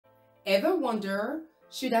Ever wonder,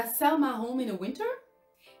 should I sell my home in the winter?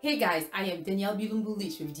 Hey guys, I am Danielle Bilumbu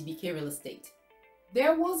with DBK Real Estate.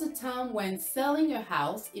 There was a time when selling a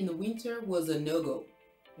house in the winter was a no-go.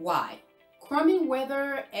 Why? Crummy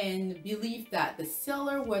weather and belief that the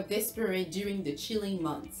seller were desperate during the chilling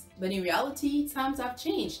months. But in reality, times have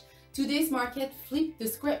changed. Today's market flipped the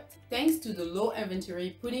script. Thanks to the low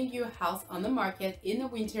inventory, putting your house on the market in the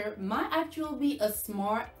winter might actually be a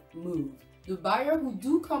smart move. The buyer who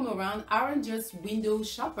do come around aren't just window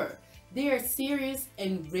shopper. They are serious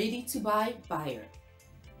and ready to buy buyer.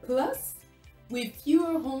 Plus, with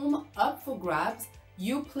fewer homes up for grabs,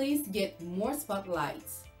 your place gets more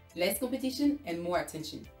spotlights, less competition, and more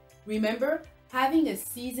attention. Remember, having a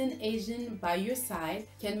seasoned agent by your side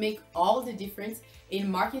can make all the difference in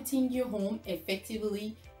marketing your home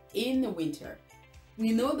effectively in the winter.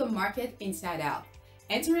 We know the market inside out.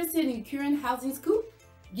 Interested in current housing scoop?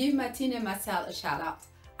 Give Martine and myself a shout out.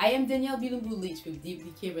 I am Danielle Bilumbu with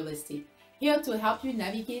DBK Real Estate, here to help you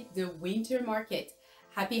navigate the winter market.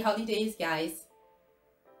 Happy holidays, guys!